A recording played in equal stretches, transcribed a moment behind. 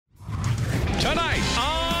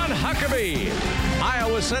Huckabee,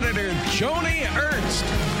 Iowa Senator Joni Ernst,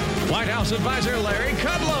 White House advisor Larry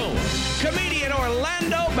Kudlow, comedian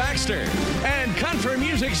Orlando Baxter, and country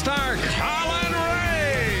music star Colin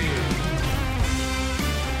Ray.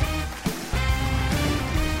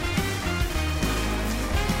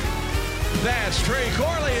 That's Trey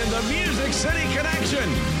Corley in the Music City Connection.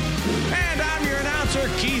 And I'm your announcer,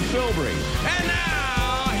 Keith Bilbrey. And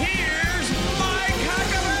now, here's Mike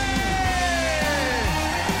Huckabee!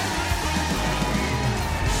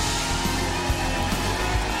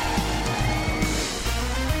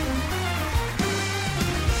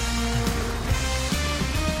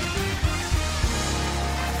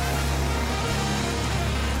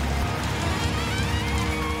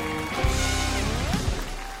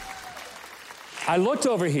 I looked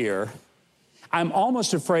over here. I'm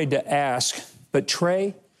almost afraid to ask, but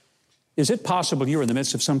Trey, is it possible you're in the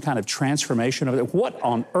midst of some kind of transformation? What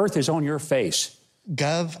on earth is on your face?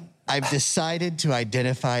 Gov, I've decided to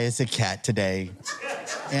identify as a cat today.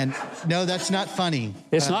 And no, that's not funny.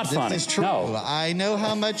 It's not funny. This is true. No. I know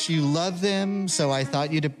how much you love them, so I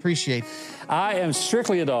thought you'd appreciate. I am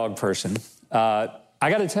strictly a dog person. I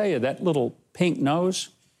got to tell you, that little pink nose,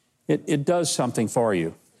 it does something for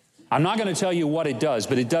you. I'm not going to tell you what it does,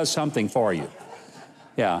 but it does something for you.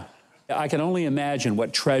 Yeah. I can only imagine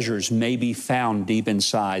what treasures may be found deep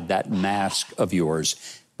inside that mask of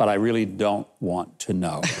yours, but I really don't want to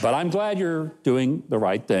know. But I'm glad you're doing the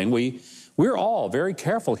right thing. We're all very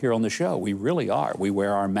careful here on the show. We really are. We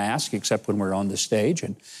wear our mask except when we're on the stage,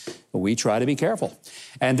 and we try to be careful.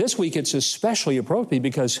 And this week it's especially appropriate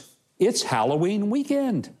because it's Halloween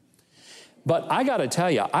weekend. But I got to tell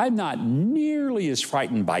you, I'm not nearly as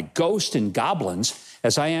frightened by ghosts and goblins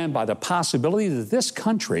as I am by the possibility that this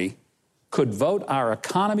country could vote our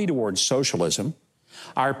economy towards socialism,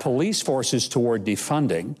 our police forces toward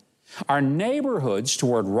defunding, our neighborhoods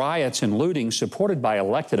toward riots and looting supported by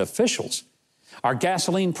elected officials, our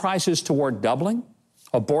gasoline prices toward doubling,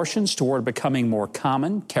 abortions toward becoming more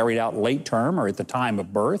common, carried out late term or at the time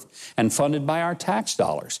of birth, and funded by our tax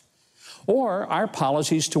dollars. Or our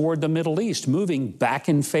policies toward the Middle East, moving back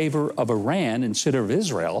in favor of Iran instead of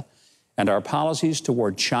Israel, and our policies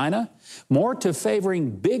toward China, more to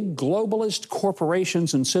favoring big globalist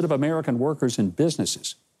corporations instead of American workers and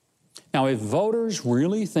businesses. Now, if voters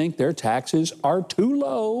really think their taxes are too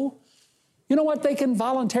low, you know what? They can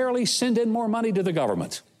voluntarily send in more money to the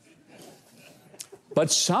government.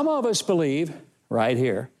 But some of us believe, right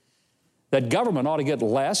here, that government ought to get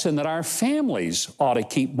less and that our families ought to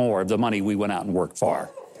keep more of the money we went out and worked for.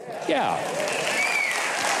 Yeah.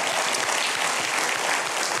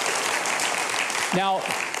 Now,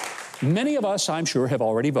 many of us, I'm sure, have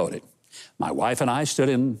already voted. My wife and I stood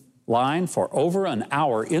in line for over an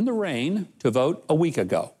hour in the rain to vote a week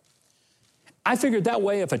ago. I figured that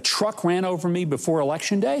way if a truck ran over me before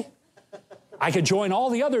Election Day, I could join all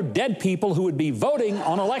the other dead people who would be voting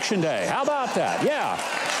on Election Day. How about that? Yeah.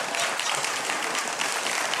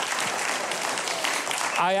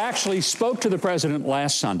 I actually spoke to the president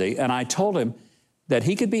last Sunday, and I told him that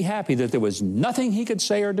he could be happy that there was nothing he could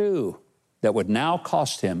say or do that would now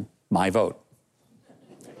cost him my vote.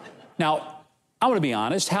 Now, I want to be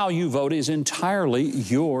honest, how you vote is entirely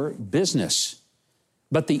your business.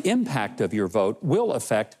 But the impact of your vote will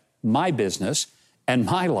affect my business and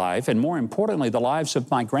my life, and more importantly, the lives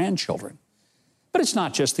of my grandchildren. But it's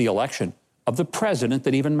not just the election of the president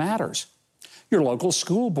that even matters. Your local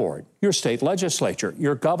school board, your state legislature,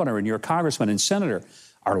 your governor and your congressman and senator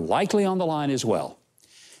are likely on the line as well.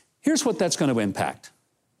 Here's what that's going to impact: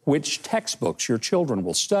 which textbooks your children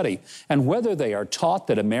will study, and whether they are taught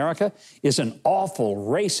that America is an awful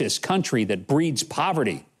racist country that breeds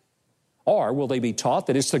poverty. Or will they be taught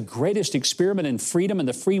that it's the greatest experiment in freedom and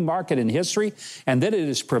the free market in history, and that it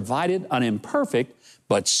has provided an imperfect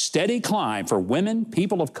but steady climb for women,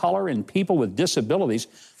 people of color, and people with disabilities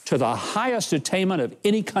to the highest attainment of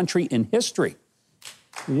any country in history?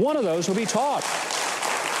 One of those will be taught.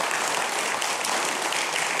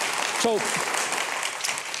 So,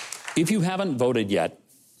 if you haven't voted yet,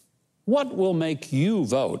 what will make you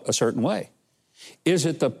vote a certain way? Is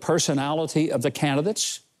it the personality of the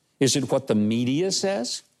candidates? Is it what the media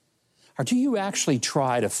says? Or do you actually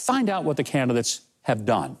try to find out what the candidates have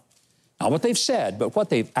done? Not what they've said, but what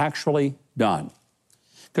they've actually done.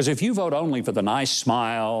 Because if you vote only for the nice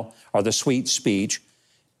smile or the sweet speech,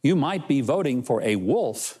 you might be voting for a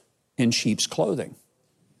wolf in sheep's clothing.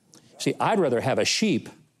 See, I'd rather have a sheep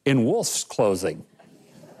in wolf's clothing.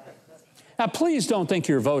 Now, please don't think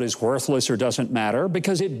your vote is worthless or doesn't matter,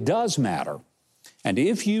 because it does matter. And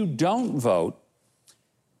if you don't vote,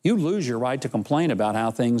 you lose your right to complain about how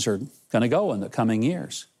things are going to go in the coming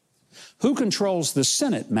years. Who controls the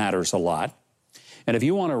Senate matters a lot. And if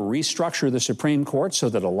you want to restructure the Supreme Court so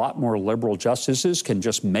that a lot more liberal justices can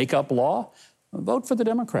just make up law, vote for the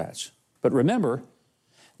Democrats. But remember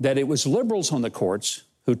that it was liberals on the courts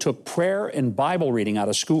who took prayer and Bible reading out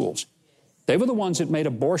of schools. They were the ones that made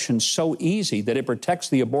abortion so easy that it protects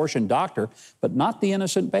the abortion doctor, but not the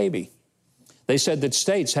innocent baby. They said that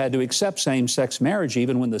states had to accept same-sex marriage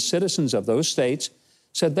even when the citizens of those states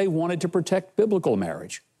said they wanted to protect biblical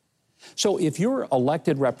marriage. So if your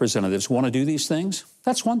elected representatives want to do these things,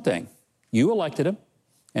 that's one thing. You elected them,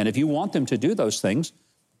 and if you want them to do those things,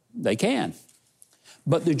 they can.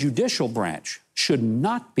 But the judicial branch should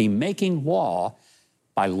not be making law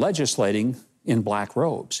by legislating in black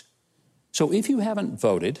robes. So if you haven't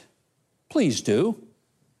voted, please do.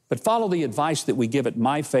 But follow the advice that we give at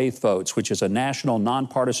My Faith Votes, which is a national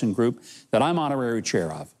nonpartisan group that I'm honorary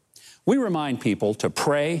chair of. We remind people to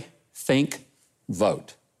pray, think,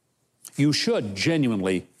 vote. You should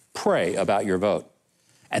genuinely pray about your vote.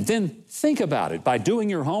 And then think about it by doing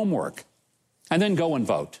your homework. And then go and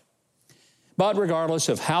vote. But regardless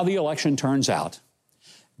of how the election turns out,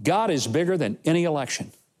 God is bigger than any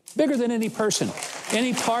election, bigger than any person,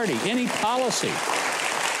 any party, any policy.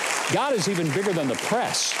 God is even bigger than the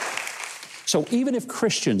press. So even if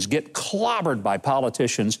Christians get clobbered by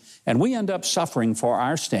politicians and we end up suffering for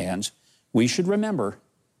our stands, we should remember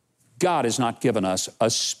God has not given us a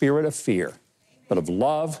spirit of fear, but of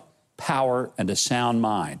love, power, and a sound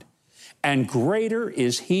mind. And greater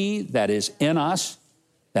is He that is in us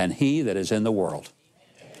than he that is in the world.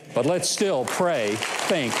 But let's still pray,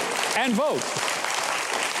 think, and vote.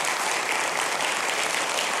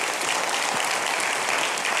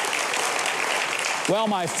 Well,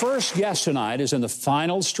 my first guest tonight is in the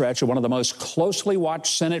final stretch of one of the most closely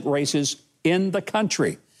watched Senate races in the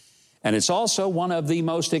country. And it's also one of the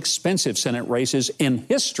most expensive Senate races in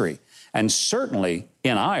history, and certainly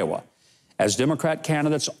in Iowa, as Democrat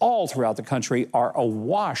candidates all throughout the country are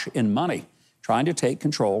awash in money trying to take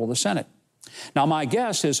control of the Senate. Now, my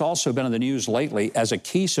guest has also been in the news lately as a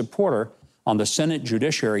key supporter on the Senate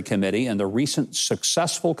Judiciary Committee in the recent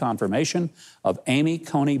successful confirmation of Amy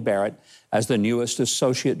Coney Barrett as the newest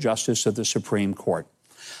Associate Justice of the Supreme Court.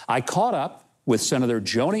 I caught up with Senator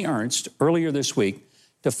Joni Ernst earlier this week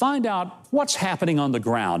to find out what's happening on the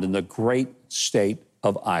ground in the great state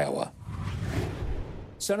of Iowa.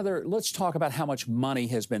 Senator, let's talk about how much money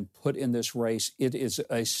has been put in this race. It is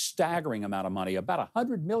a staggering amount of money, about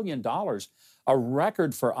 $100 million, a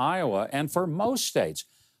record for Iowa and for most states.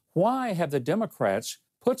 Why have the Democrats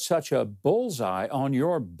put such a bullseye on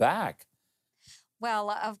your back?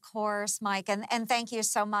 Well, of course, Mike, and thank you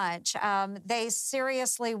so much. They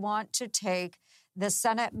seriously want to take the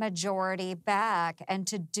Senate majority back. And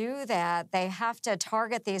to do that, they have to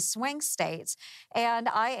target these swing states. And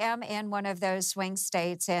I am in one of those swing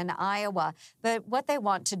states in Iowa. But what they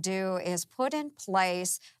want to do is put in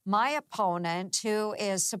place my opponent, who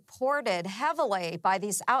is supported heavily by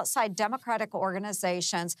these outside Democratic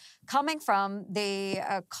organizations coming from the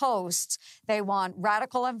coasts. They want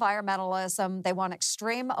radical environmentalism. They want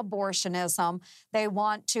extreme abortionism. They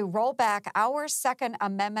want to roll back our Second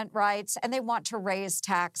Amendment rights, and they want to raise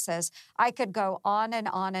taxes. I could go on and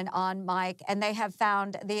on and on, Mike, and they have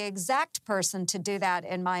found the exact person to do that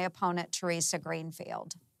in my opponent, Theresa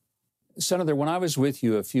Greenfield. Senator, when I was with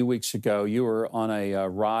you a few weeks ago, you were on a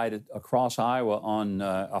ride across Iowa on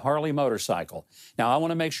a Harley motorcycle. Now, I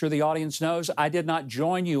want to make sure the audience knows I did not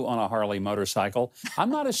join you on a Harley motorcycle. I'm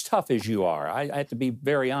not as tough as you are. I have to be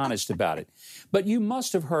very honest about it. But you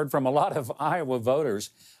must have heard from a lot of Iowa voters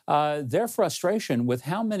their frustration with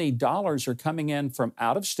how many dollars are coming in from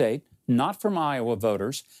out of state, not from Iowa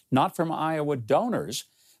voters, not from Iowa donors,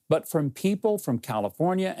 but from people from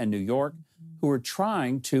California and New York who are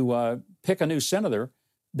trying to pick a new senator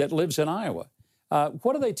that lives in Iowa.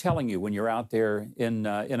 What are they telling you when you're out there in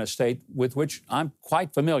a state with which I'm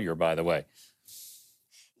quite familiar, by the way?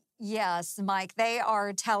 Yes, Mike, they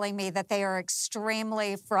are telling me that they are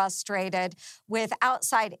extremely frustrated with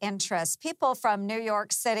outside interests. People from New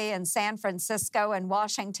York City and San Francisco and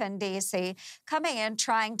Washington, D.C. coming in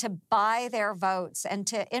trying to buy their votes and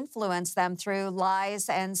to influence them through lies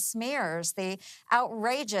and smears, the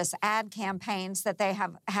outrageous ad campaigns that they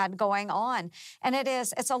have had going on. And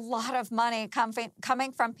it's a lot of money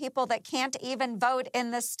coming from people that can't even vote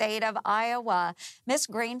in the state of Iowa. Ms.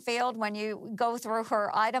 Greenfield, when you go through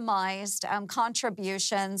her itemized minimized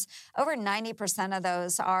contributions. Over 90% of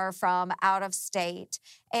those are from out of state.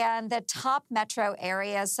 And the top metro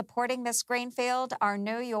areas supporting Ms. Greenfield are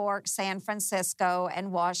New York, San Francisco,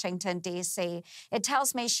 and Washington, D.C. It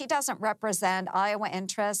tells me she doesn't represent Iowa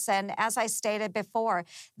interests. And as I stated before,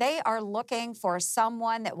 they are looking for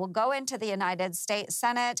someone that will go into the United States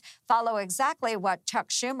Senate, follow exactly what Chuck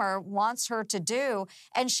Schumer wants her to do.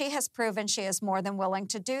 And she has proven she is more than willing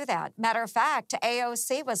to do that. Matter of fact,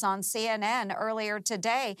 AOC was on CNN earlier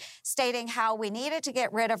today stating how we needed to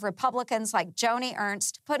get rid of Republicans like Joni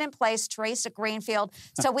Ernst, put in place Teresa Greenfield,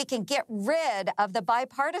 so we can get rid of the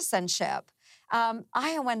bipartisanship.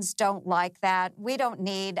 Iowans don't like that. We don't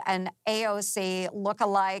need an AOC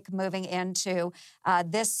look-alike moving into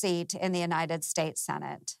this seat in the United States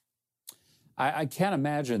Senate. I can't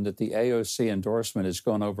imagine that the AOC endorsement is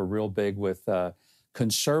going over real big with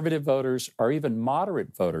conservative voters or even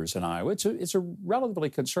moderate voters in Iowa. It's a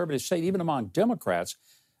relatively conservative state, even among Democrats.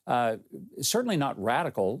 Certainly not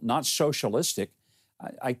radical, not socialistic.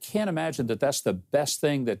 I can't imagine that that's the best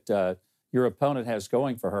thing that your opponent has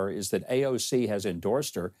going for her, is that AOC has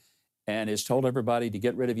endorsed her and has told everybody to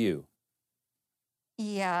get rid of you.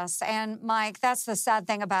 Yes, and Mike, that's the sad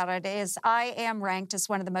thing about it is I am ranked as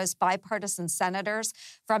one of the most bipartisan senators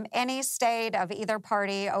from any state of either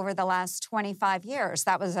party over the last 25 years.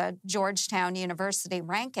 That was a Georgetown University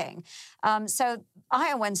ranking. So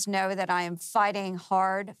Iowans know that I am fighting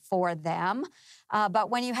hard for them. But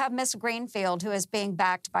when you have Ms. Greenfield, who is being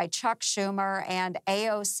backed by Chuck Schumer and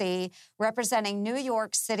AOC, representing New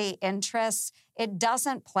York City interests, it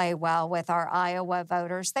doesn't play well with our Iowa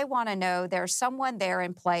voters. They want to know there's someone there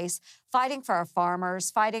in place fighting for our farmers,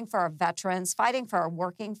 fighting for our veterans, fighting for our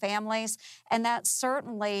working families. And that's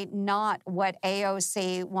certainly not what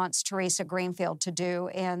AOC wants Teresa Greenfield to do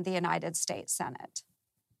in the United States Senate.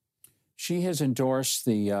 She has endorsed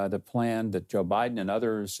the plan that Joe Biden and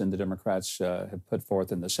others in the Democrats have put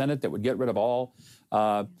forth in the Senate that would get rid of all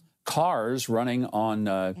cars running on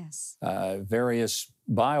various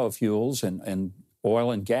biofuels and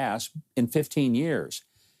oil and gas in 15 years.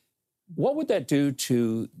 What would that do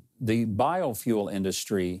to the biofuel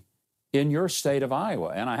industry in your state of Iowa?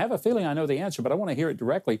 And I have a feeling I know the answer, but I want to hear it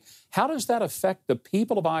directly. How does that affect the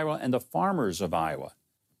people of Iowa and the farmers of Iowa?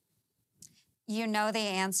 You know the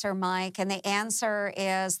answer, Mike, and the answer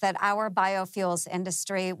is that our biofuels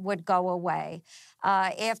industry would go away.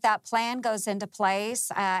 If that plan goes into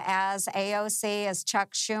place, as AOC, as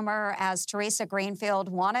Chuck Schumer, as Teresa Greenfield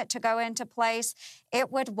want it to go into place, it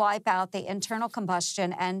would wipe out the internal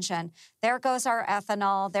combustion engine. There goes our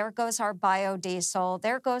ethanol, there goes our biodiesel,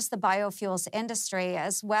 there goes the biofuels industry,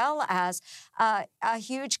 as well as a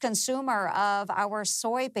huge consumer of our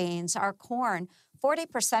soybeans, our corn.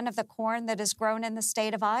 40% of the corn that is grown in the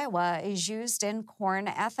state of Iowa is used in corn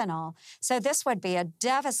ethanol. So this would be a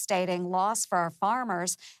devastating loss for our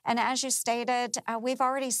farmers. And as you stated, we've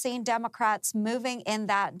already seen Democrats moving in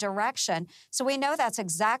that direction. So we know that's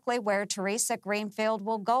exactly where Teresa Greenfield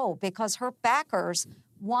will go, because her backers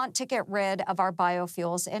want to get rid of our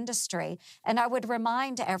biofuels industry. And I would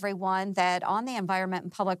remind everyone that on the Environment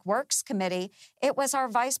and Public Works Committee, it was our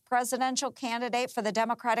vice presidential candidate for the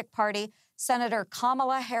Democratic Party, Senator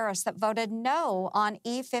Kamala Harris, that voted no on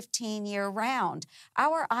E15 year-round.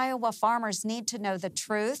 Our Iowa farmers need to know the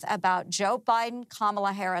truth about Joe Biden,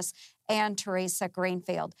 Kamala Harris, and Teresa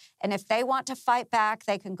Greenfield. And if they want to fight back,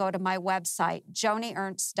 they can go to my website,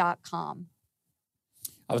 joniernst.com.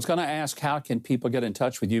 I was going to ask, how can people get in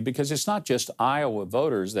touch with you? Because it's not just Iowa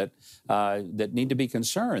voters that need to be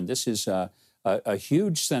concerned. This is a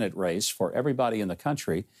huge Senate race for everybody in the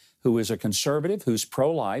country who is a conservative, who's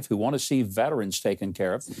pro-life, who want to see veterans taken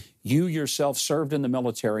care of. You yourself served in the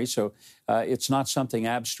military, so it's not something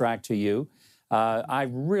abstract to you. I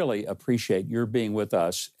really appreciate your being with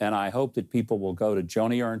us, and I hope that people will go to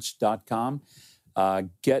joniernst.com,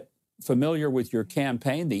 get familiar with your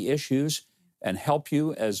campaign, the issues, and help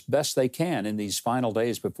you as best they can in these final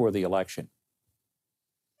days before the election.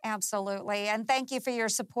 Absolutely. And thank you for your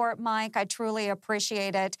support, Mike. I truly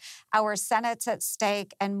appreciate it. Our Senate's at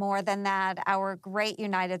stake, and more than that, our great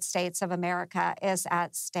United States of America is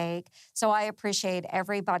at stake. So I appreciate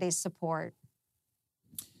everybody's support.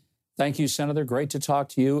 Thank you, Senator. Great to talk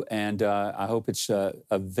to you, and I hope it's a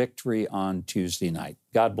victory on Tuesday night.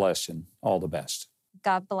 God bless and all the best.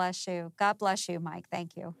 God bless you. God bless you, Mike.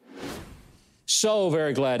 Thank you. So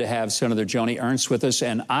very glad to have Senator Joni Ernst with us,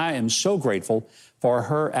 and I am so grateful for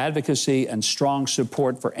her advocacy and strong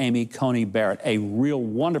support for Amy Coney Barrett, a real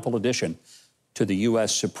wonderful addition to the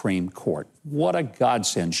U.S. Supreme Court. What a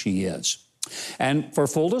godsend she is. And for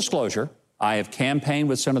full disclosure, I have campaigned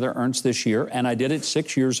with Senator Ernst this year, and I did it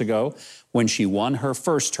 6 years ago when she won her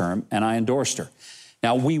first term, and I endorsed her.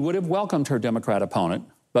 Now, we would have welcomed her Democrat opponent,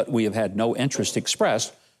 but we have had no interest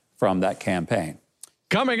expressed from that campaign.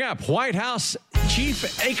 Coming up, White House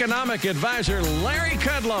Chief Economic Advisor Larry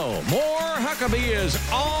Kudlow. More Huckabee is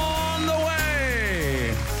on the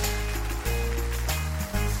way.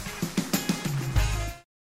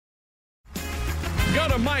 Go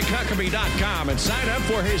to MikeHuckabee.com and sign up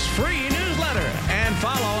for his free newsletter and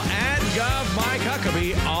follow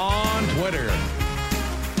 @GovMikeHuckabee on Twitter.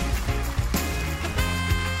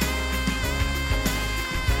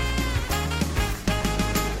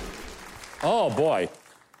 Oh, boy.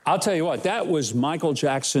 I'll tell you what, that was Michael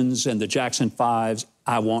Jackson's and the Jackson 5's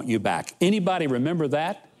I Want You Back. Anybody remember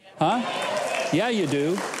that? Huh? Yeah, you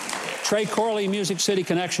do. Trey Corley, Music City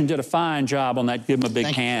Connection, did a fine job on that. Give him a big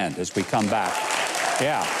hand as we come back.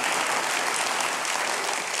 Yeah.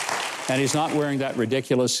 And he's not wearing that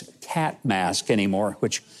ridiculous cat mask anymore,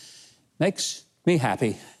 which makes me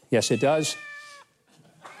happy. Yes, it does.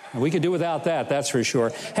 We could do without that, that's for sure.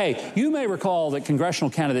 Hey, you may recall that congressional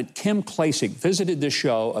candidate Kim Klacik visited this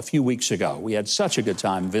show a few weeks ago. We had such a good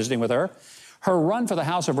time visiting with her. Her run for the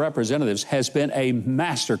House of Representatives has been a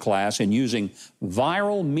masterclass in using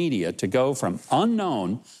viral media to go from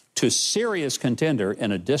unknown to serious contender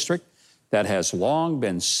in a district that has long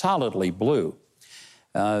been solidly blue.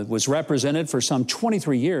 Was represented for some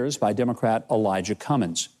 23 years by Democrat Elijah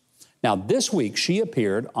Cummings. Now, this week, she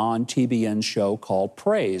appeared on TBN's show called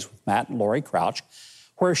Praise with Matt and Lori Crouch,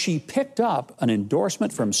 where she picked up an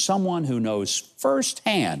endorsement from someone who knows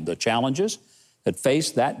firsthand the challenges that face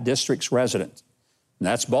that district's residents. And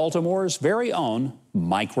that's Baltimore's very own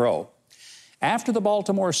Mike Rowe. After the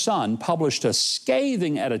Baltimore Sun published a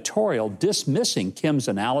scathing editorial dismissing Kim's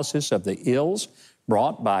analysis of the ills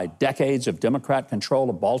brought by decades of Democrat control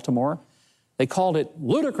of Baltimore, they called it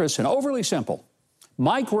ludicrous and overly simple.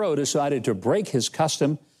 Mike Rowe decided to break his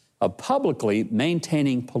custom of publicly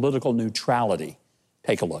maintaining political neutrality.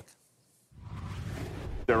 Take a look.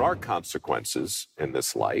 There are consequences in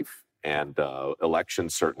this life, and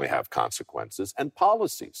elections certainly have consequences, and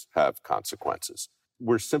policies have consequences.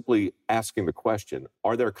 We're simply asking the question,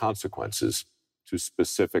 are there consequences to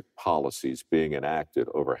specific policies being enacted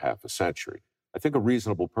over half a century? I think a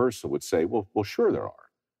reasonable person would say, well, sure there are.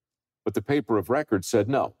 But the paper of record said,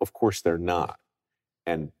 no, of course they're not.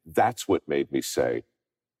 And that's what made me say,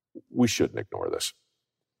 we shouldn't ignore this.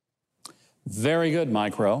 Very good,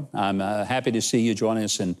 Mike Rowe. I'm happy to see you joining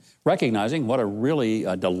us in recognizing what a really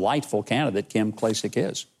delightful candidate Kim Klacik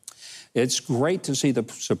is. It's great to see the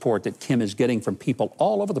support that Kim is getting from people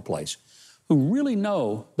all over the place who really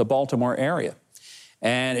know the Baltimore area.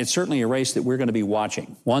 And it's certainly a race that we're going to be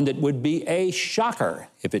watching, one that would be a shocker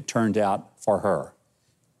if it turned out for her.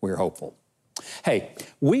 We're hopeful. Hey,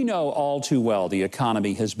 we know all too well the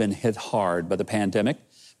economy has been hit hard by the pandemic.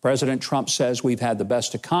 President Trump says we've had the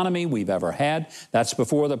best economy we've ever had. That's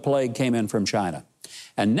before the plague came in from China.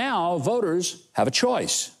 And now voters have a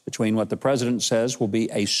choice between what the president says will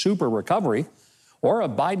be a super recovery or a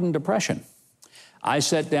Biden depression. I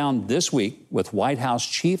sat down this week with White House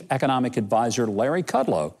Chief Economic Advisor Larry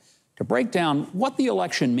Kudlow to break down what the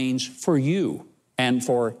election means for you and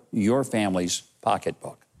for your family's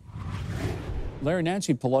pocketbook. Larry,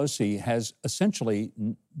 Nancy Pelosi has essentially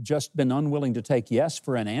just been unwilling to take yes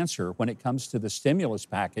for an answer when it comes to the stimulus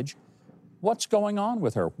package. What's going on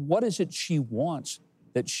with her? What is it she wants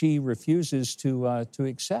that she refuses to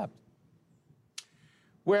accept?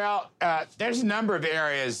 Well, there's a number of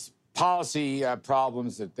areas, policy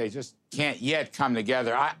problems that they just can't yet come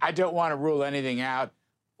together. I don't want to rule anything out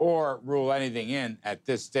or rule anything in at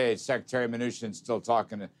this stage. Secretary Mnuchin still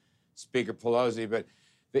talking to Speaker Pelosi, but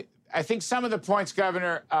I think some of the points,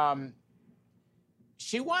 Governor,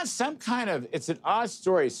 she wants some kind of, it's an odd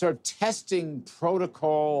story, sort of testing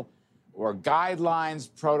protocol or guidelines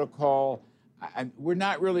protocol. And we're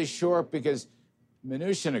not really sure because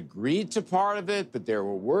Mnuchin agreed to part of it, but there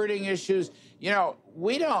were wording issues. You know,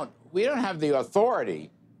 we don't have the authority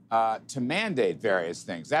to mandate various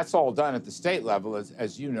things. That's all done at the state level,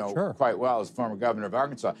 as you know quite well as former governor of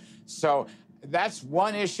Arkansas. So that's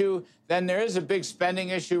one issue. Then there is a big spending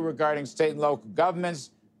issue regarding state and local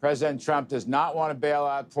governments. President Trump does not want to bail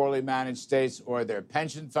out poorly managed states or their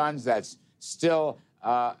pension funds. That's still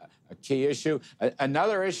a key issue.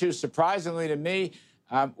 Another issue, surprisingly to me,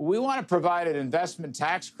 we want to provide an investment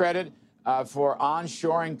tax credit for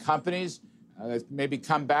onshoring companies that maybe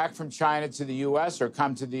come back from China to the U.S. or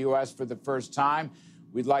come to the U.S. for the first time.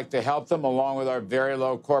 We'd like to help them along with our very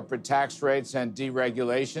low corporate tax rates and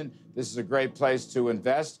deregulation. This is a great place to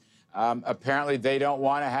invest. Apparently, they don't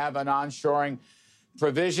want to have an onshoring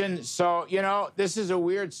provision. So, this is a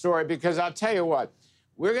weird story because I'll tell you what,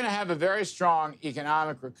 we're going to have a very strong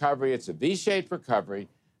economic recovery. It's a V-shaped recovery.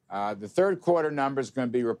 The third quarter number is going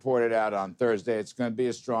to be reported out on Thursday. It's going to be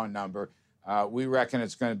a strong number. We reckon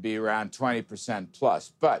it's going to be around 20%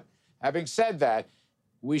 plus. But having said that,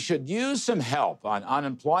 we should use some help on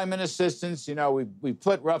unemployment assistance. We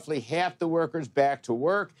put roughly half the workers back to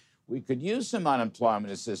work. We could use some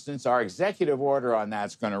unemployment assistance. Our executive order on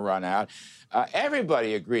that's going to run out.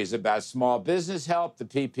 Everybody agrees about small business help, the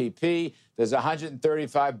PPP. There's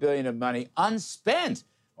 $135 billion of money unspent.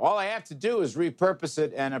 All I have to do is repurpose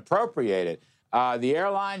it and appropriate it. The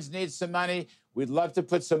airlines need some money. We'd love to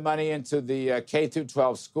put some money into the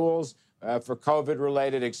K-12 schools for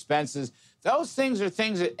COVID-related expenses. Those things are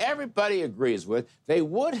things that everybody agrees with. They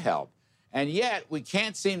would help. And yet, we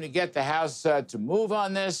can't seem to get the House to move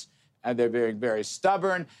on this. They're very, very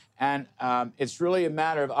stubborn. And it's really a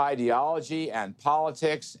matter of ideology and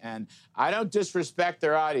politics. And I don't disrespect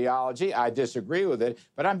their ideology. I disagree with it.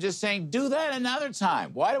 But I'm just saying, do that another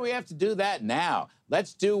time. Why do we have to do that now?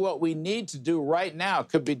 Let's do what we need to do right now. It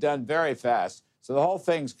could be done very fast. So the whole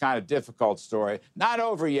thing's kind of difficult story. Not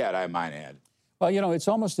over yet, I might add. Well, it's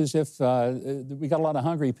almost as if we got a lot of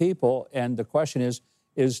hungry people. And the question is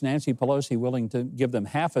Nancy Pelosi willing to give them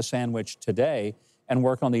half a sandwich today and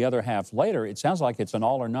work on the other half later? It sounds like it's an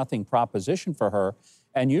all or nothing proposition for her.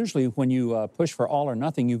 And usually when you push for all or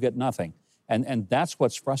nothing, you get nothing. And that's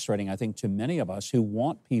what's frustrating, I think, to many of us who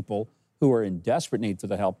want people who are in desperate need for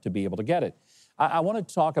the help to be able to get it. I want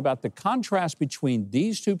to talk about the contrast between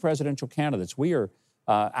these two presidential candidates. We are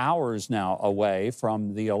hours now away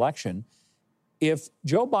from the election. If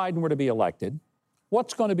Joe Biden were to be elected,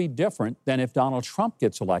 what's going to be different than if Donald Trump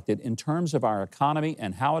gets elected in terms of our economy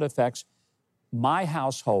and how it affects my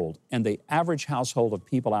household and the average household of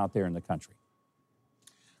people out there in the country?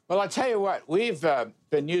 Well, I'll tell you what, we've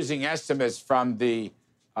been using estimates from the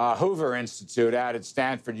Hoover Institute out at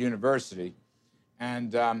Stanford University.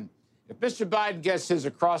 And if Mr. Biden gets his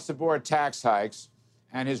across-the-board tax hikes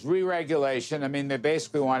and his re-regulation, I mean, they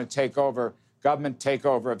basically want to take over, government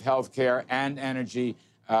takeover of health care and energy,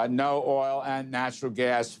 no oil and natural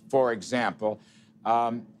gas, for example.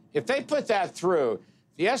 If they put that through,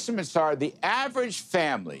 the estimates are the average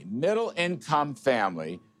family, middle-income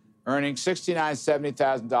family, earning $69,000,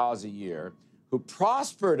 $70,000 a year, who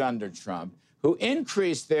prospered under Trump, who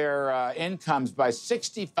increased their incomes by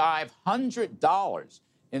 $6,500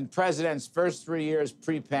 in president's first 3 years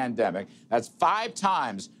pre-pandemic. That's 5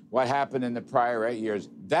 times what happened in the prior 8 years.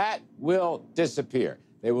 That will disappear.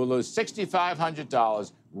 They will lose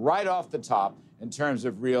 $6,500 right off the top in terms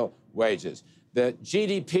of real wages. The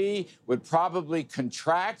GDP would probably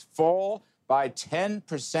contract, fall by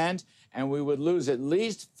 10%, and we would lose at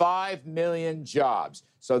least 5 million jobs.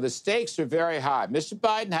 So the stakes are very high. Mr.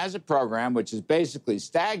 Biden has a program which is basically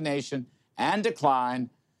stagnation and decline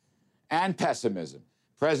and pessimism.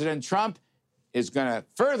 President Trump is going to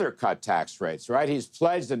further cut tax rates, right? He's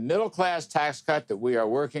pledged a middle-class tax cut that we are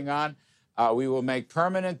working on. We will make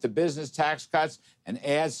permanent the business tax cuts and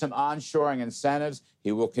add some onshoring incentives.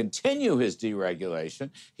 He will continue his deregulation.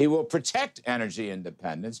 He will protect energy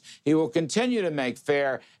independence. He will continue to make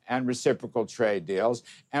fair and reciprocal trade deals.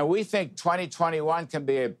 And we think 2021 can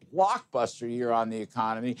be a blockbuster year on the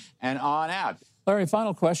economy and on out. Larry,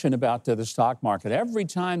 final question about the stock market. Every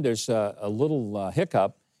time there's a little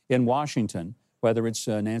hiccup in Washington, whether it's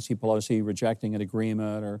Nancy Pelosi rejecting an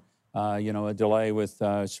agreement or a delay with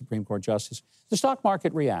Supreme Court justice, the stock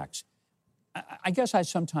market reacts. I guess I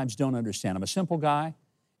sometimes don't understand. I'm a simple guy.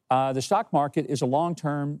 The stock market is a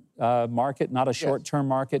long-term market, not a short-term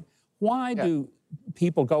market. Why do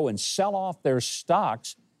people go and sell off their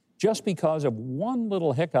stocks just because of one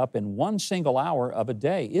little hiccup in one single hour of a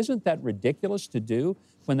day? Isn't that ridiculous to do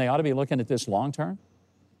when they ought to be looking at this long-term?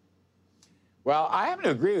 Well, I happen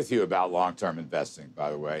to agree with you about long-term investing,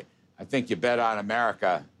 by the way. I think you bet on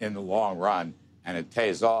America in the long run, and it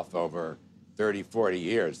pays off over 30, 40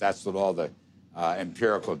 years. That's what all the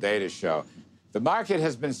empirical data show. The market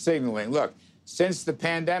has been signaling, look, since the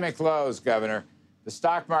pandemic lows, Governor, the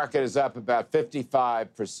stock market is up about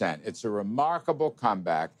 55%. It's a remarkable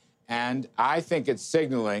comeback, and I think it's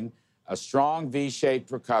signaling a strong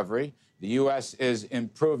V-shaped recovery. The U.S. is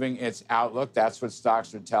improving its outlook. That's what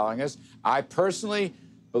stocks are telling us. I personally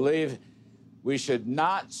believe we should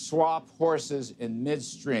not swap horses in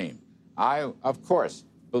midstream. I, of course,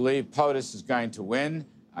 believe POTUS is going to win.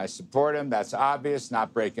 I support him. That's obvious,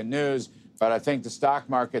 not breaking news. But I think the stock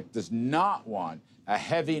market does not want a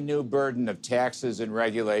heavy new burden of taxes and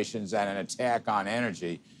regulations and an attack on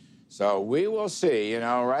energy. So we will see. You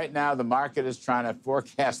know, right now the market is trying to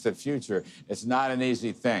forecast the future. It's not an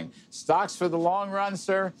easy thing. Stocks for the long run,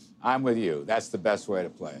 sir, I'm with you. That's the best way to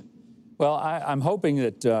play it. Well, I'm hoping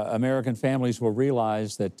that American families will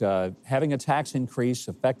realize that having a tax increase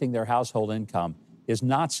affecting their household income is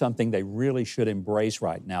not something they really should embrace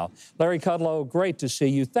right now. Larry Kudlow, great to see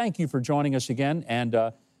you. Thank you for joining us again, and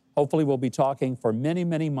hopefully we'll be talking for many,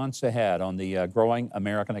 many months ahead on the growing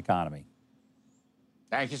American economy.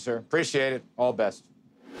 Thank you, sir. Appreciate it. All best.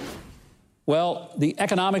 Well, the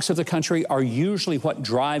economics of the country are usually what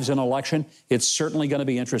drives an election. It's certainly going to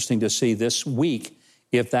be interesting to see this week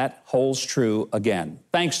if that holds true again.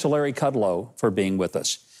 Thanks to Larry Kudlow for being with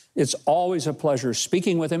us. It's always a pleasure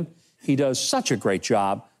speaking with him. He does such a great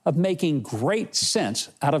job of making great sense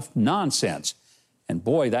out of nonsense. And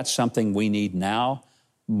boy, that's something we need now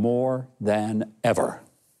more than ever.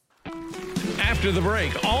 After the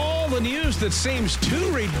break, all the news that seems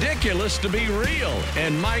too ridiculous to be real.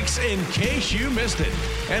 And Mike's In Case You Missed It.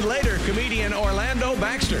 And later, comedian Orlando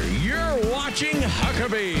Baxter. You're watching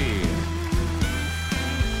Huckabee.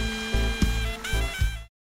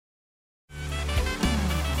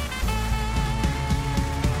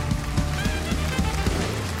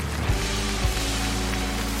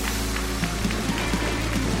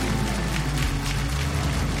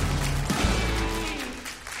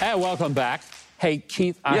 Hey, welcome back. Hey,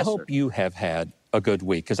 Keith, I hope you have had a good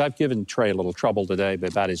week, because I've given Trey a little trouble today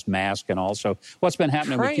about his mask and also what's been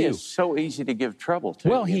happening with you. Trey is so easy to give trouble to.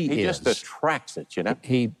 Well, he just attracts it, you know.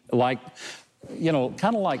 He, like, you know,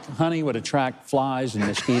 kind of like honey would attract flies and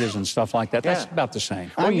mosquitoes and stuff like that. That's about the same.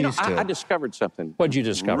 I discovered something. What'd you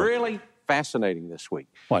discover? Really fascinating this week.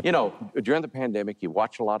 What? You know, during the pandemic, you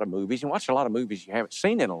watch a lot of movies. You watch a lot of movies you haven't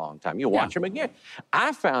seen in a long time. You watch them again.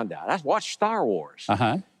 I found out, I watched Star Wars.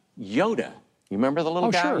 Yoda. You remember the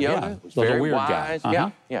little guy? Sure, Yoda? yeah. Was The very weird wise.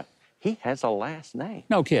 guy. Yeah. He has a last name.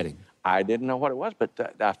 No kidding. I didn't know what it was, but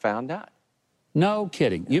I found out. No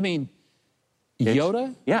kidding. You mean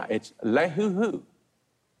Yoda? Yeah, it's Lehuhu.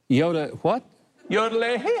 Yoda what? Yoda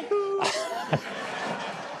Lehuhu.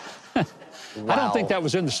 I don't think that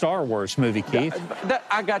was in the Star Wars movie, Keith.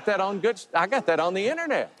 I got that on the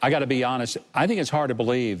internet. I got to be honest. I think it's hard to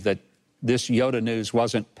believe that this Yoda news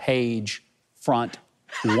wasn't page front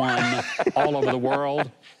one all over the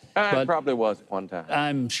world. It probably was at one time.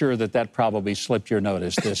 I'm sure that probably slipped your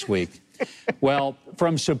notice this week. Well,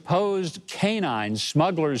 from supposed canine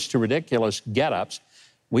smugglers to ridiculous get-ups,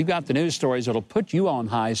 we've got the news stories that'll put you on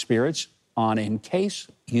high spirits on In Case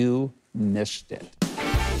You Missed It.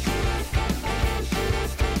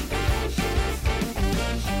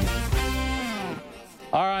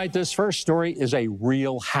 All right, this first story is a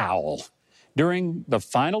real howl. During the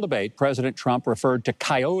final debate, President Trump referred to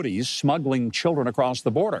coyotes smuggling children across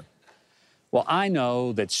the border. Well, I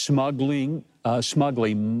know that smugly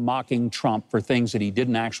mocking Trump for things that he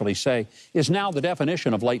didn't actually say is now the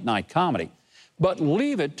definition of late-night comedy. But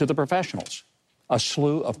leave it to the professionals. A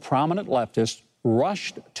slew of prominent leftists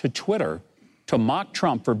rushed to Twitter to mock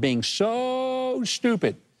Trump for being so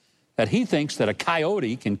stupid that he thinks that a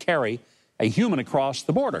coyote can carry a human across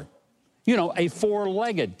the border. You know, a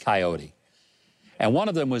four-legged coyote. And one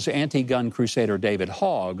of them was anti-gun crusader David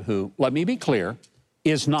Hogg, who, let me be clear,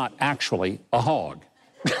 is not actually a hog.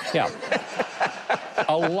 Yeah.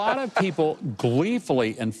 A lot of people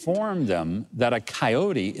gleefully informed them that a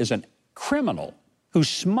coyote is a criminal who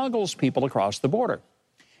smuggles people across the border.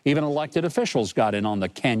 Even elected officials got in on the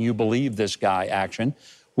 "can you believe this guy" action,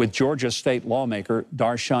 with Georgia state lawmaker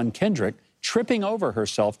Darshun Kendrick tripping over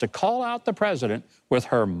herself to call out the president with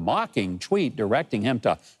her mocking tweet directing him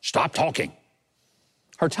to stop talking.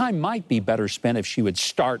 Her time might be better spent if she would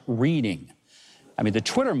start reading. I mean, the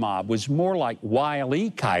Twitter mob was more like Wile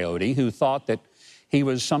E. Coyote, who thought that he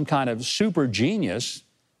was some kind of super genius,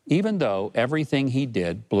 even though everything he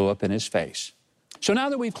did blew up in his face. So now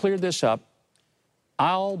that we've cleared this up,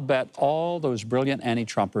 I'll bet all those brilliant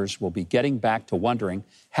anti-Trumpers will be getting back to wondering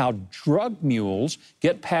how drug mules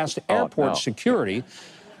get past airport security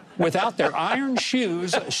without their iron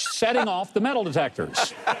shoes setting off the metal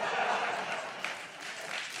detectors.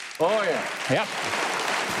 Oh, yeah. Yep.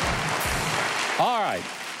 All right.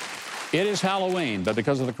 It is Halloween, but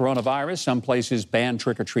because of the coronavirus, some places ban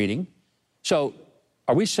trick-or-treating. So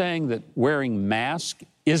are we saying that wearing masks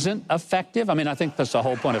isn't effective? I mean, I think that's the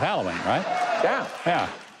whole point of Halloween, right? Yeah.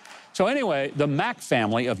 So anyway, the Mack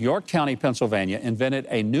family of York County, Pennsylvania, invented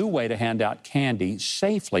a new way to hand out candy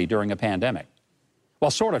safely during a pandemic.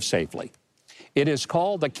 Well, sort of safely. It is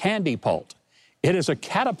called the Candy Pult. It is a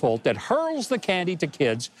catapult that hurls the candy to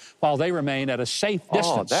kids while they remain at a safe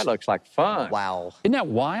distance. Oh, that looks like fun. Wow. Isn't that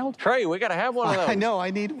wild? Trey, we got to have one of those. I know, I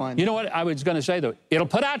need one. You know what I was going to say, though? It'll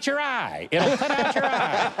put out your eye. It'll put out your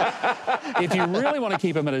eye. If you really want to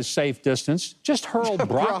keep them at a safe distance, just hurl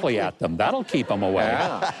broccoli at them. That'll keep them away.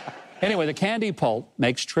 Yeah. Anyway, the candy pulp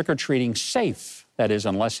makes trick-or-treating safe. That is,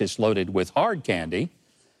 unless it's loaded with hard candy.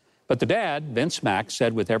 But the dad, Vince Mack,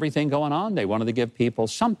 said with everything going on, they wanted to give people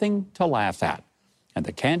something to laugh at. And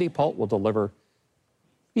the candy pulp will deliver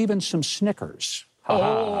even some Snickers. How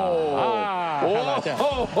about that?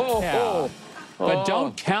 Yeah. But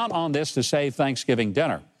don't count on this to save Thanksgiving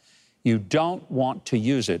dinner. You don't want to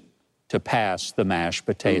use it to pass the mashed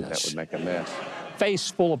potatoes. That would make a mess. Face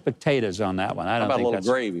full of potatoes on that one. I don't How about think a little that's...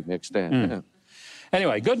 gravy mixed in? Yeah.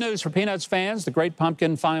 Anyway, good news for Peanuts fans. The Great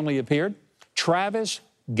Pumpkin finally appeared. Travis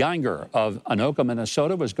Geiger of Anoka,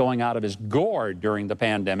 Minnesota, was going out of his gourd during the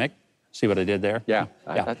pandemic. See what I did there? Yeah,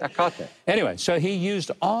 I caught that. Anyway, so he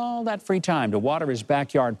used all that free time to water his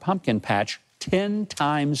backyard pumpkin patch 10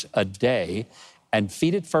 times a day and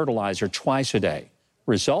feed it fertilizer twice a day.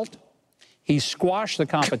 Result? He squashed the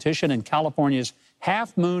competition in California's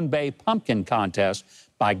Half Moon Bay Pumpkin Contest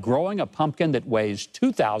by growing a pumpkin that weighs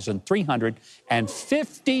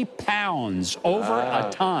 2,350 pounds, over a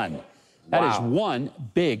ton. That is one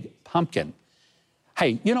big pumpkin.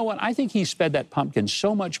 Hey, you know what? I think he fed that pumpkin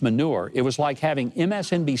so much manure, it was like having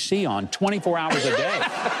MSNBC on 24 hours a day.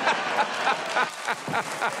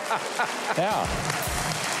 Yeah.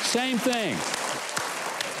 Same thing.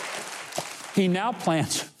 He now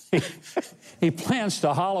plans, he plans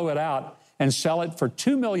to hollow it out and sell it for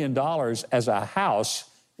 $2 million as a house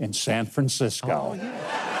in San Francisco. Oh,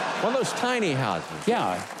 yeah. One of those tiny houses.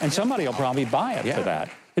 Yeah, and somebody will probably buy it for that.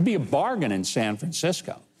 It'd be a bargain in San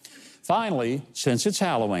Francisco. Finally, since it's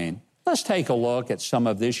Halloween, let's take a look at some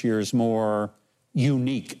of this year's more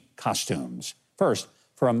unique costumes. First,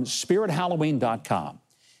 from SpiritHalloween.com.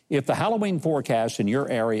 If the Halloween forecast in your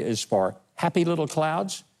area is for happy little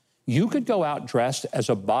clouds, you could go out dressed as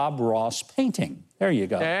a Bob Ross painting. There you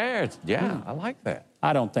go. Yeah, I like that.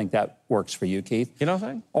 I don't think that works for you, Keith. You don't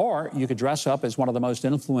think? Or you could dress up as one of the most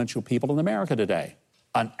influential people in America today,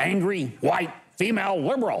 an angry, white, female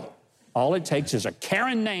liberal. All it takes is a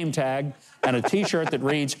Karen name tag and a T-shirt that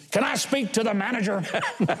reads, "Can I speak to the manager?"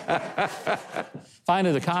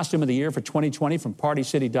 Finally, the costume of the year for 2020 from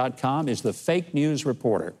PartyCity.com is the fake news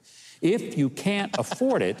reporter. If you can't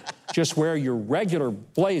afford it, just wear your regular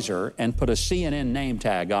blazer and put a CNN name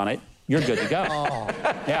tag on it. You're good to go.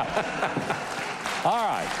 Yeah. All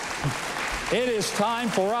right. It is time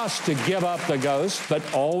for us to give up the ghost, but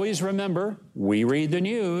always remember, we read the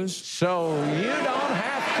news, so you don't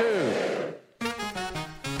have to.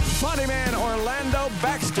 Funny Man Orlando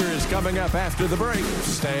Baxter is coming up after the break.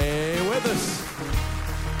 Stay with us.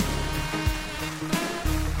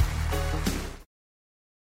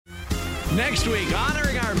 Next week,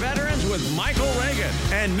 honoring our veterans with Michael Reagan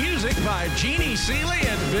and music by Jeannie Seeley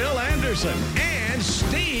and Bill Anderson and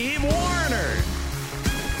Steve Warner.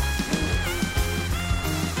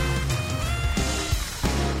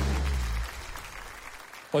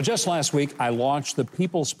 Well, just last week, I launched the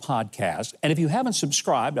People's Podcast, and if you haven't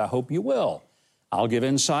subscribed, I hope you will. I'll give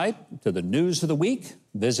insight to the news of the week,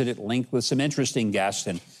 visit it linked with some interesting guests,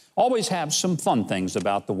 and always have some fun things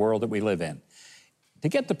about the world that we live in. To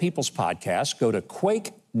get the People's Podcast, go to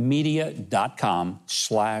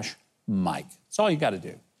quakemedia.com/Mike. That's all you got to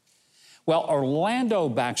do. Well, Orlando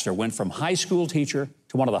Baxter went from high school teacher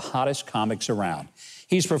to one of the hottest comics around.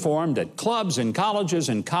 He's performed at clubs and colleges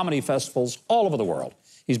and comedy festivals all over the world.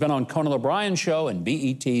 He's been on Conan O'Brien's show and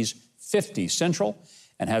BET's 50 Central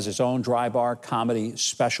and has his own dry bar comedy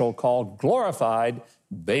special called Glorified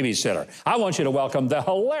Babysitter. I want you to welcome the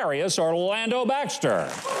hilarious Orlando Baxter.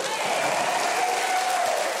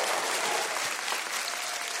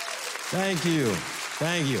 Thank you.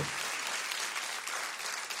 Thank you.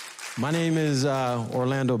 My name is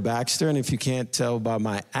Orlando Baxter, and if you can't tell by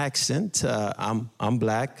my accent, I'm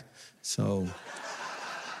black, so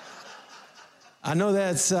I know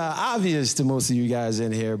that's obvious to most of you guys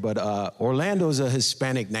in here, but Orlando's a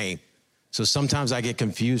Hispanic name. So sometimes I get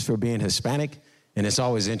confused for being Hispanic, and it's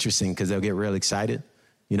always interesting because they'll get real excited.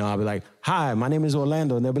 You know, I'll be like, "Hi, my name is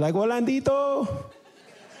Orlando," and they'll be like, "Orlandito,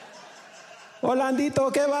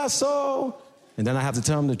 Orlandito, ¿qué pasó?" And then I have to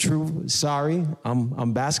tell them the truth. Sorry,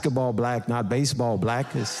 I'm basketball black, not baseball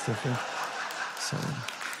black. It's different. So,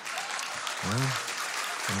 yeah.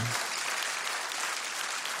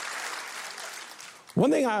 One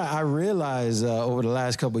thing I realized over the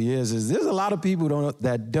last couple of years is there's a lot of people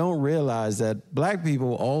that don't realize that black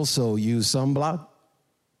people also use sunblock.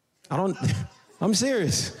 I'm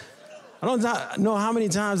serious. I don't know how many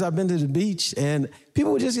times I've been to the beach and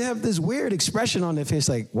people just have this weird expression on their face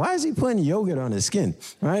like, why is he putting yogurt on his skin,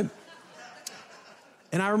 right?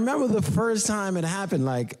 And I remember the first time it happened,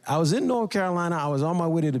 like I was in North Carolina, I was on my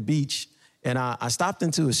way to the beach, and I stopped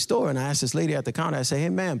into a store and I asked this lady at the counter, I said, hey,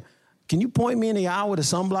 ma'am, can you point me in the aisle where the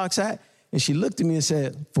sunblock's at? And she looked at me and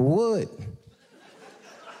said, for what?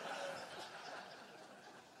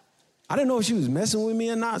 I didn't know if she was messing with me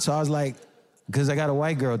or not, so I was like, because I got a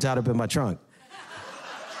white girl tied up in my trunk.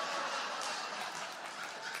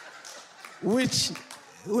 Which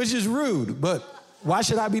is rude, but why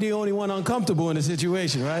should I be the only one uncomfortable in the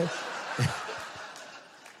situation, right?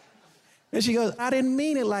 And she goes, I didn't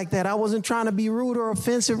mean it like that. I wasn't trying to be rude or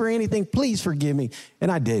offensive or anything. Please forgive me. And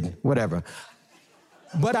I did, whatever.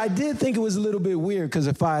 But I did think it was a little bit weird because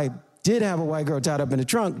if I did have a white girl tied up in the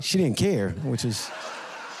trunk, she didn't care, which is...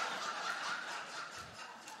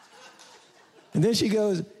 And then she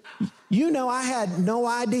goes, you know, I had no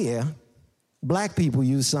idea black people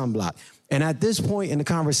use sunblock. And at this point in the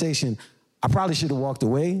conversation, I probably should have walked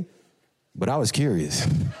away, but I was curious.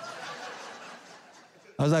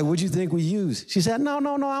 I was like, what'd you think we use? She said, no,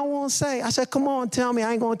 I won't say. I said, come on, tell me.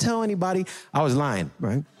 I ain't gonna tell anybody. I was lying,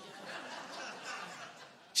 right?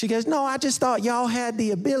 She goes, no, I just thought y'all had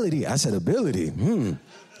the ability. I said, ability?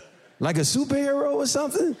 Like a superhero or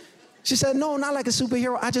something? She said, no, not like a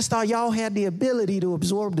superhero. I just thought y'all had the ability to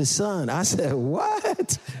absorb the sun. I said,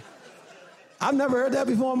 what? I've never heard that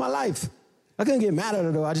before in my life. I couldn't get mad at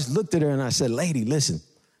her, though. I just looked at her and I said, lady, listen,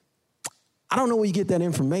 I don't know where you get that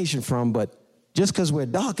information from, but just because we're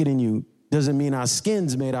darker than you doesn't mean our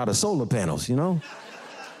skin's made out of solar panels, you know?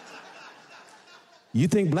 You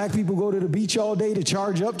think black people go to the beach all day to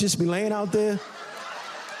charge up, just be laying out there?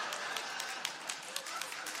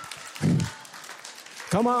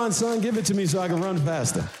 Come on, son, give it to me so I can run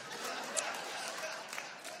faster.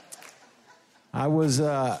 I was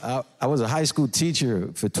a high school teacher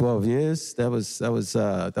for 12 years. That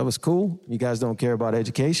was cool. You guys don't care about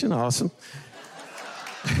education? Awesome.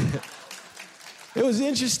 It was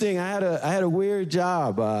interesting. I had a weird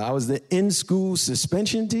job. I was the in-school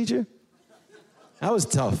suspension teacher. That was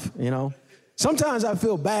tough, you know. Sometimes I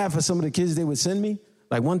feel bad for some of the kids they would send me.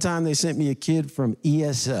 Like one time they sent me a kid from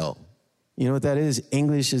ESL. You know what that is?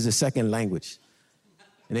 English is a second language.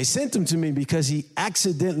 And they sent him to me because he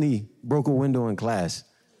accidentally broke a window in class.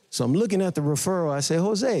 So I'm looking at the referral. I say,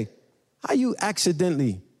 Jose, how you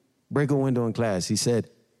accidentally break a window in class? He said,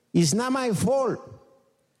 it's not my fault.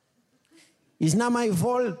 It's not my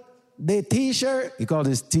fault. The T-shirt, he called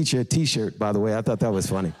his teacher a T-shirt, by the way. I thought that was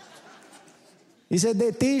funny. He said,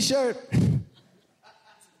 the teacher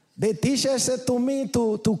said to me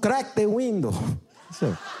to crack the window.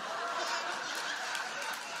 So,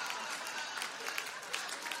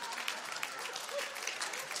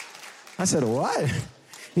 I said, what?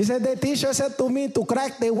 He said, the teacher said to me to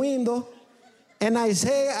crack the window. And I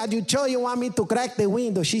say, are you sure you want me to crack the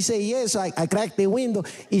window? She said, yes, I cracked the window.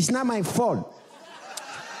 It's not my fault.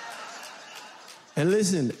 And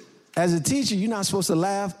listen, as a teacher, you're not supposed to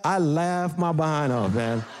laugh. I laugh my behind off,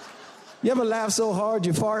 man. You ever laugh so hard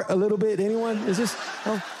you fart a little bit? Anyone? Is this?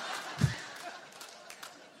 Oh.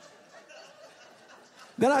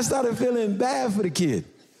 Then I started feeling bad for the kid.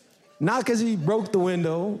 Not because he broke the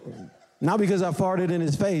window, not because I farted in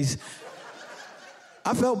his face.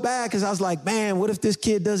 I felt bad because I was like, man, what if this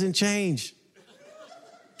kid doesn't change?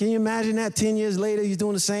 Can you imagine that 10 years later, he's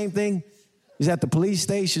doing the same thing? He's at the police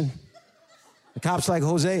station. The cop's like,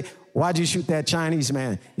 Jose, why'd you shoot that Chinese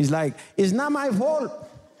man? He's like, it's not my fault.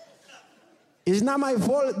 It's not my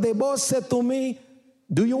fault. The boss said to me,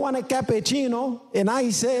 do you want a cappuccino? And I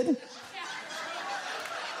said,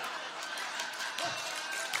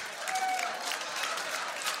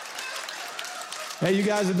 hey, you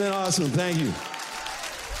guys have been awesome. Thank you.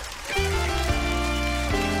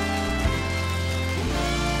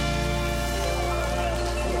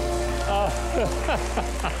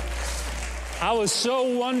 I was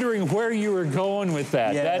so wondering where you were going with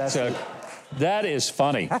that. Yeah, that is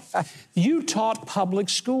funny. You taught public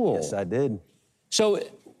school. Yes, I did. So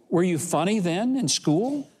were you funny then in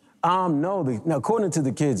school? No, according to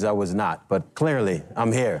the kids, I was not, but clearly,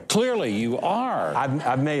 I'm here. Clearly, you are.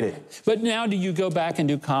 I've made it. But now do you go back and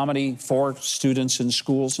do comedy for students in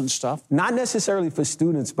schools and stuff? Not necessarily for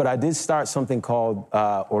students, but I did start something called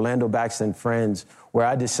Orlando Baxter and Friends, where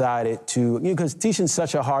I decided to, because teaching's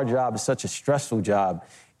such a hard job, it's such a stressful job,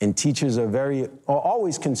 and teachers are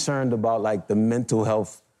always concerned about, like, the mental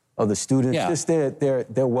health of the students, just their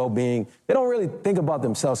well-being. They don't really think about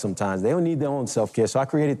themselves sometimes. They don't need their own self-care. So I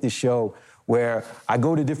created this show where I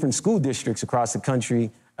go to different school districts across the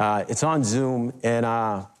country, It's on Zoom, and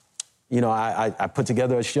I put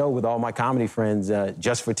together a show with all my comedy friends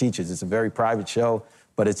just for teachers. It's a very private show,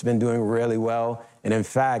 but it's been doing really well. And in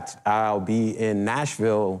fact, I'll be in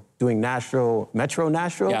Nashville doing Metro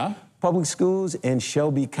Nashville Public Schools in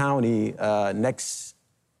Shelby County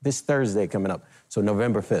this Thursday coming up, so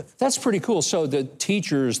November 5th. That's pretty cool. So the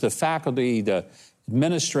teachers, the faculty, the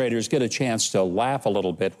administrators get a chance to laugh a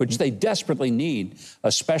little bit, which they desperately need,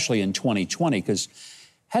 especially in 2020, because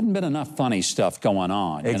hadn't been enough funny stuff going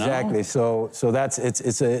on. Exactly. You know? So that's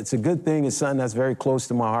it's a good thing. It's something that's very close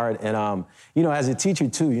to my heart. And as a teacher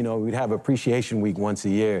too, we'd have Appreciation Week once a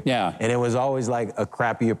year. Yeah. And it was always like a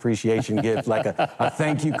crappy appreciation gift, like a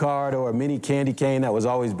thank you card or a mini candy cane that was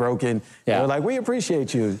always broken. Yeah. They were like, we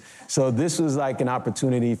appreciate you. So this was like an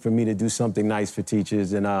opportunity for me to do something nice for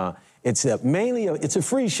teachers. And it's a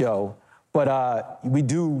free show. But we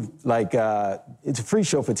do, it's a free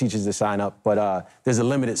show for teachers to sign up, but there's a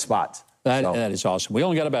limited spot. That is awesome. We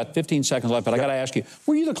only got about 15 seconds left, but I got to ask you,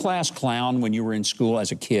 were you the class clown when you were in school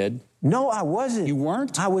as a kid? No, I wasn't. You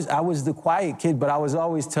weren't? I was the quiet kid, but I was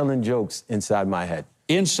always telling jokes inside my head.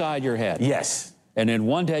 Inside your head? Yes. And then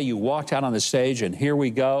one day you walked out on the stage, and here we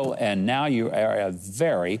go, and now you are a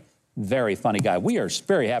very, very funny guy. We are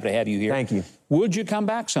very happy to have you here. Thank you. Would you come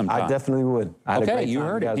back sometime? I definitely would. Okay, you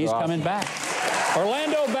heard it. He's coming back.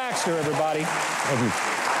 Orlando Baxter, everybody. Thank you.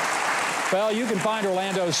 Well, you can find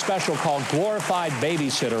Orlando's special called Glorified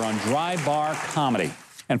Babysitter on Dry Bar Comedy.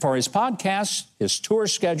 And for his podcasts, his tour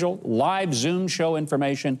schedule, live Zoom show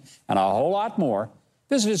information, and a whole lot more,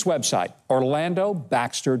 visit his website,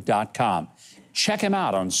 orlandobaxter.com. Check him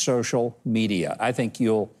out on social media. I think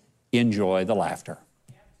you'll enjoy the laughter.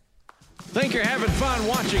 Think you're having fun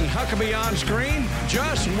watching Huckabee on screen?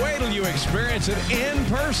 Just wait till you experience it in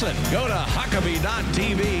person. Go to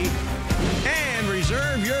Huckabee.tv and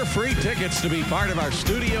reserve your free tickets to be part of our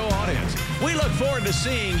studio audience. We look forward to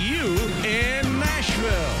seeing you in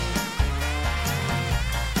Nashville.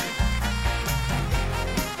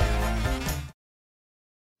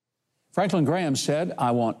 Franklin Graham said,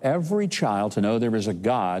 I want every child to know there is a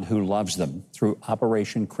God who loves them through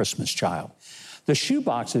Operation Christmas Child. The shoe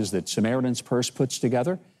boxes that Samaritan's Purse puts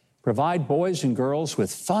together provide boys and girls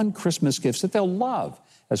with fun Christmas gifts that they'll love,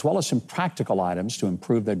 as well as some practical items to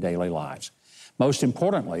improve their daily lives. Most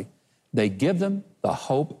importantly, they give them the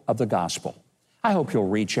hope of the gospel. I hope you'll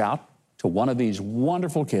reach out to one of these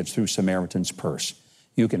wonderful kids through Samaritan's Purse.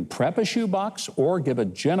 You can prep a shoebox or give a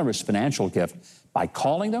generous financial gift by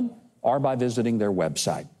calling them or by visiting their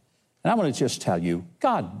website. And I want to just tell you,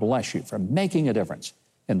 God bless you for making a difference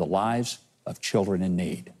in the lives of children in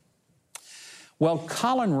need. Well,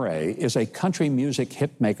 Colin Ray is a country music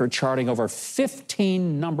hitmaker charting over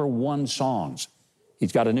 15 #1 songs.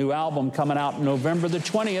 He's got a new album coming out November the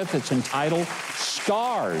 20th. It's entitled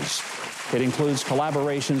Scars. It includes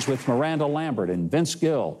collaborations with Miranda Lambert and Vince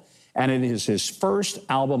Gill, and it is his first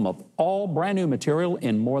album of all brand new material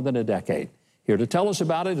in more than a decade. Here to tell us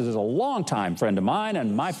about it is a longtime friend of mine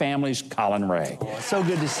and my family's, Colin Ray. Oh, so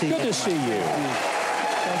good to see you. Good to see you.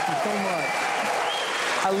 Thank you so much.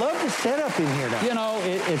 I love the setup in here now.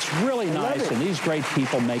 It's really nice, and these great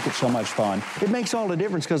people make it so much fun. It makes all the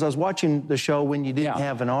difference, because I was watching the show when you didn't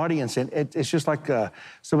have an audience, and it's just like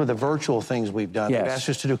some of the virtual things we've done. Yes. They've asked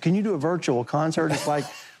us to do. Can you do a virtual concert? It's like,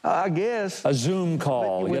 I guess. A Zoom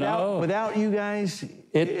call, Without you guys,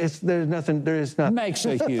 there's nothing. There is nothing. Makes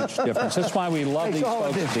a huge difference. That's why we love these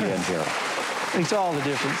folks to be in here. Makes all the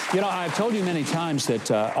difference. I've told you many times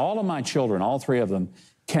that all of my children, all three of them,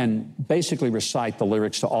 can basically recite the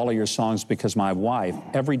lyrics to all of your songs, because my wife,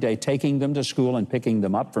 every day taking them to school and picking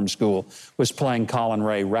them up from school, was playing Colin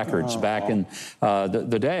Ray records back in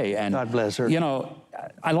the day. And God bless her.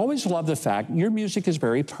 I always love the fact your music is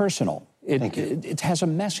very personal. It has a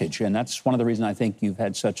message, and that's one of the reasons I think you've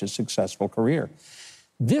had such a successful career.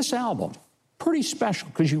 This album, pretty special,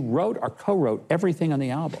 because you wrote or co-wrote everything on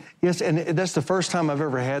the album. Yes, and that's the first time I've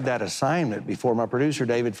ever had that assignment before. My producer,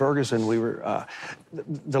 David Ferguson,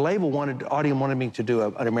 the label Audion wanted me to do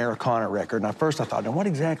an Americana record. And at first I thought, now what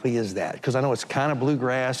exactly is that? Because I know it's kind of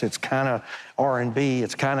bluegrass, it's kind of R&B,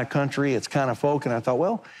 it's kind of country, it's kind of folk. And I thought,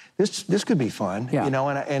 well, this could be fun,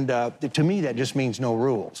 and to me that just means no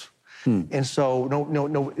rules. And so,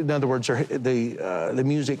 no. In other words, the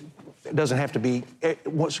music doesn't have to be.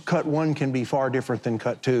 Cut one can be far different than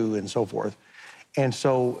cut two, and so forth. And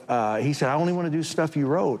so he said, I only want to do stuff you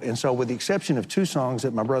wrote. And so, with the exception of two songs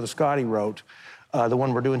that my brother Scotty wrote, the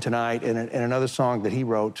one we're doing tonight, and another song that he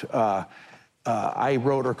wrote, I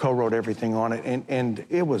wrote or co-wrote everything on it, and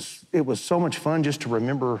it was so much fun just to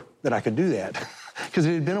remember that I could do that. because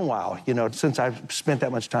it had been a while, you know, since I've spent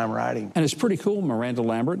that much time writing. And it's pretty cool. Miranda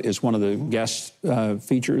Lambert is one of the guest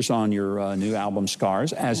features on your new album,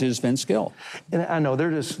 Scars, as is Vince Gill. And I know,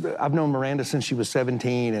 I've known Miranda since she was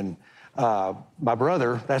 17, and my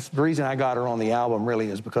brother, that's the reason I got her on the album, really,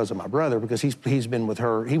 is because of my brother, because he's been with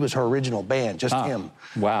her. He was her original band, just him.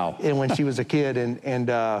 Wow. And when she was a kid,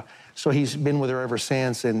 and so he's been with her ever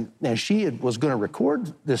since. And she was going to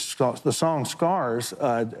record the song Scars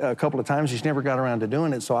a couple of times. She's never got around to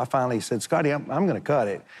doing it. So I finally said, Scotty, I'm going to cut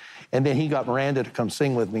it. And then he got Miranda to come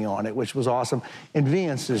sing with me on it, which was awesome. And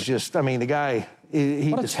Vince is just, I mean, the guy,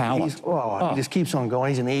 what a talent. He just keeps on going.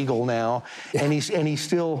 He's an Eagle now. And he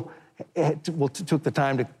still took the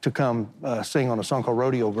time to come sing on a song called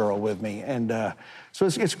Rodeo Girl with me. And so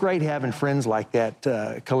it's great having friends like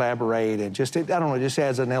that collaborate, and just, I don't know, it just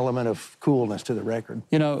adds an element of coolness to the record.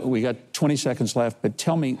 You know, we got 20 seconds left, but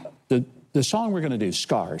tell me, the song we're going to do,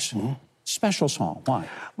 Scars, special song, why?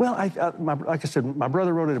 Well, like I said, my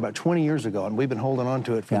brother wrote it about 20 years ago, and we've been holding on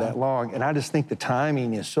to it for that long, and I just think the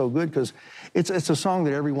timing is so good, because it's a song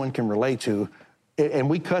that everyone can relate to. And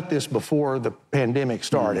we cut this before the pandemic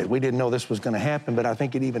started. We didn't know this was going to happen, but I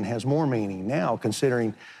think it even has more meaning now,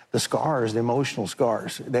 considering the scars, the emotional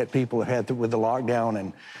scars that people have had with the lockdown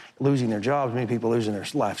and losing their jobs, many people losing their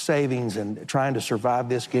life savings and trying to survive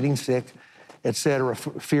this, getting sick, et cetera,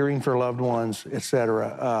 fearing for loved ones, et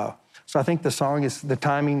cetera. So I think the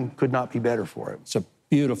timing could not be better for it. It's a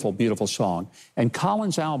beautiful, beautiful song. And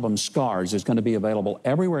Colin's album, Scars, is going to be available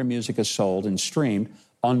everywhere music is sold and streamed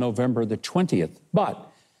on November the 20th.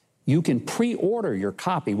 But you can pre-order your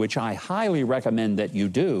copy, which I highly recommend that you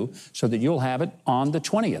do, so that you'll have it on the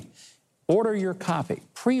 20th. Order your copy,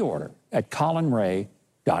 pre-order at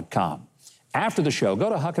ColinRay.com. After the show,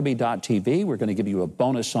 go to Huckabee.tv. We're going to give you a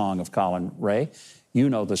bonus song of Colin Ray. You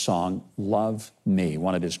know the song, Love Me,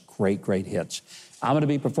 one of his great, great hits. I'm going to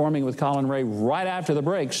be performing with Colin Ray right after the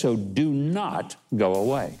break, so do not go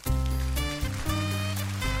away.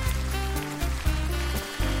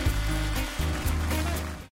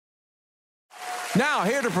 Now,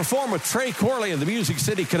 here to perform with Trey Corley and the Music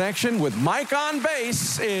City Connection with Mike on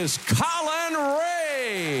bass is Colin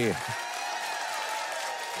Ray.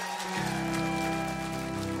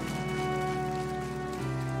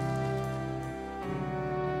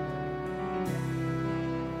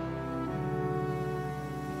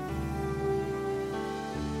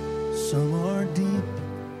 Some are deep,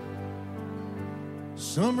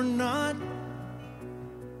 some are not.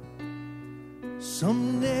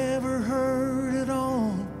 Some never hurt at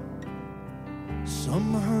all.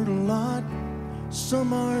 Some hurt a lot.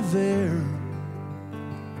 Some are there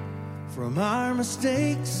from our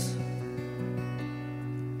mistakes,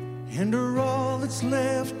 and are all that's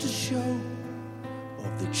left to show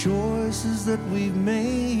of the choices that we've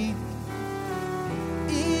made.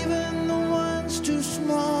 Even the ones too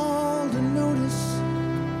small to notice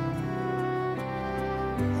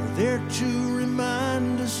are there to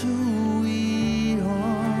remind us who we are.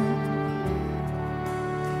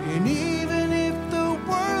 And even if the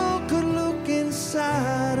world could look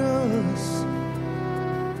inside us,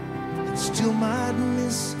 it still might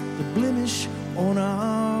miss the blemish on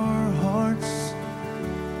our hearts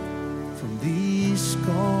from these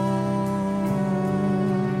scars.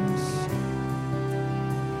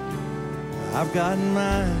 I've got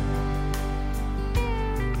mine,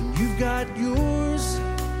 and you've got yours.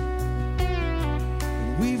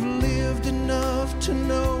 We've lived enough to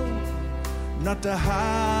know not to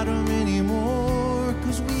hide them anymore,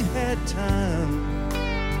 'cause we've had time,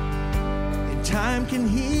 and time can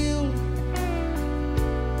heal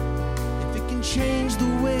if it can change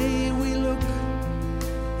the way we look.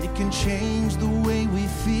 It can change the way we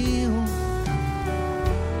feel.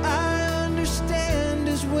 I understand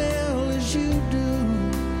as well as you do.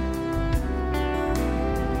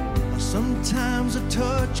 Sometimes a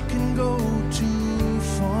touch can go too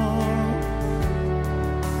far.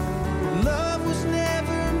 Love was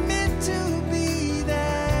never meant to be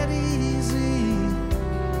that easy,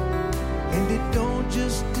 and it don't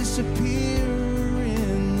just disappear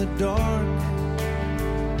in the dark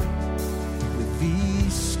with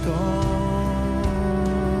these scars.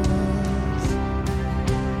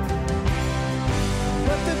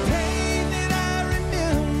 But the pain that I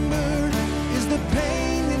remember is the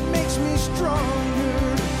pain that makes me stronger.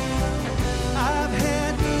 I've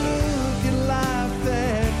had to look at life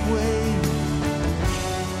that way,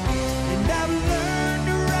 and I've learned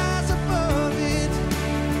to rise above it,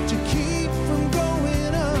 to keep from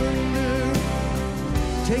going under.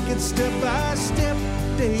 Take it step by step,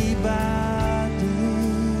 day by day.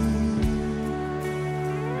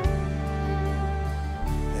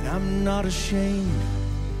 And I'm not ashamed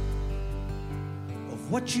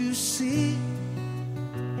of what you see,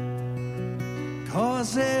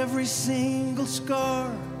 'cause every single scar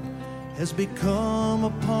has become a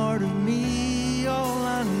part of me. All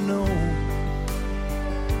I know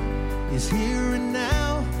is here and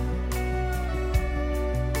now.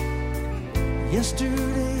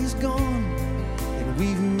 Yesterday's gone, and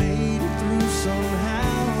we've made it through somehow.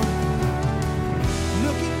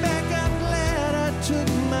 Looking back, I'm glad I took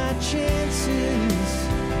my chances.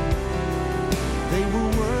 They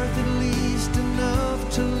were worth at least enough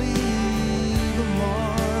to leave a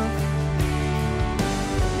mark.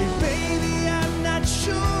 And baby, I'm not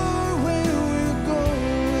sure where we're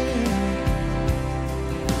going,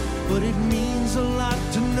 but it means a lot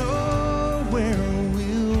to know where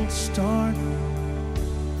we'll start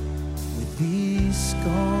with these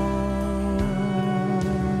scars.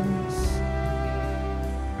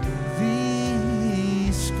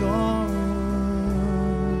 These scars.